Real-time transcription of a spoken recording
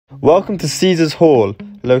Welcome to Cedars Hall,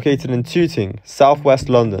 located in Tooting, southwest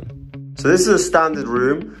London. So this is a standard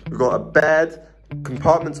room. We've got a bed,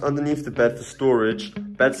 compartments underneath the bed for storage,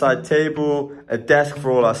 bedside table, a desk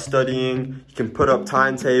for all our studying. You can put up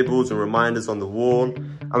timetables and reminders on the wall.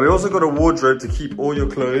 And we also got a wardrobe to keep all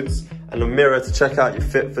your clothes and a mirror to check out your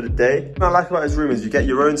fit for the day. What I like about this room is you get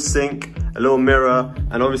your own sink, a little mirror,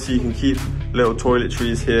 and obviously you can keep little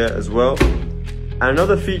toiletries here as well. And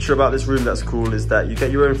another feature about this room that's cool is that you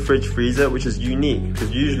get your own fridge freezer, which is unique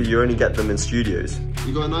because usually you only get them in studios.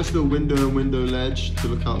 You got a nice little window and window ledge to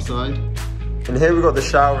look outside. And here we've got the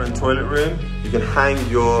shower and toilet room. You can hang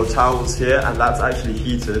your towels here and that's actually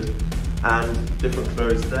heated. And different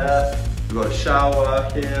clothes there. We've got a shower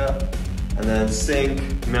here and then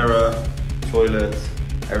sink, mirror, toilet,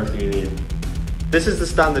 everything you need. This is the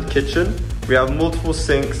standard kitchen. We have multiple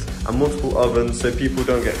sinks and multiple ovens so people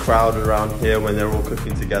don't get crowded around here when they're all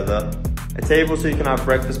cooking together. A table so you can have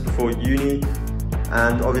breakfast before uni,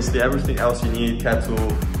 and obviously everything else you need,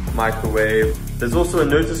 kettle, microwave. There's also a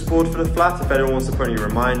notice board for the flat if anyone wants to put any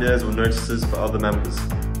reminders or notices for other members.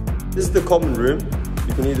 This is the common room.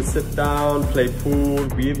 You can either sit down, play pool,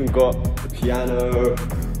 we even got the piano,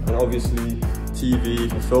 and obviously TV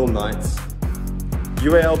for film nights.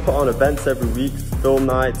 UAL put on events every week, film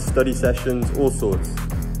nights, study sessions, all sorts.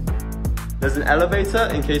 There's an elevator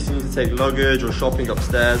in case you need to take luggage or shopping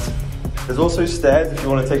upstairs. There's also stairs if you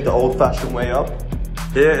want to take the old-fashioned way up.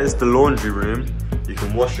 Here is the laundry room. You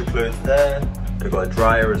can wash your clothes there. They've got a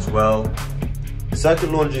dryer as well. The circuit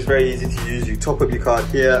laundry is very easy to use. You top up your card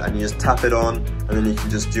here and you just tap it on and then you can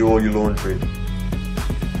just do all your laundry.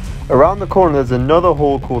 Around the corner there's another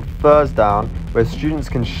hall called Furzedown where students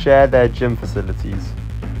can share their gym facilities.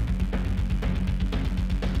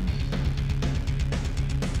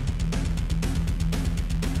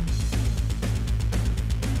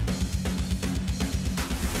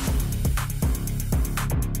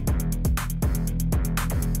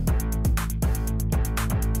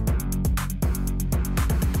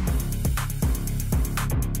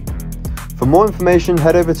 For more information,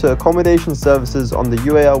 head over to accommodation services on the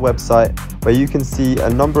UAL website where you can see a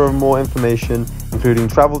number of more information including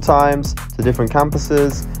travel times to different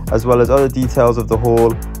campuses as well as other details of the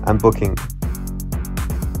hall and booking.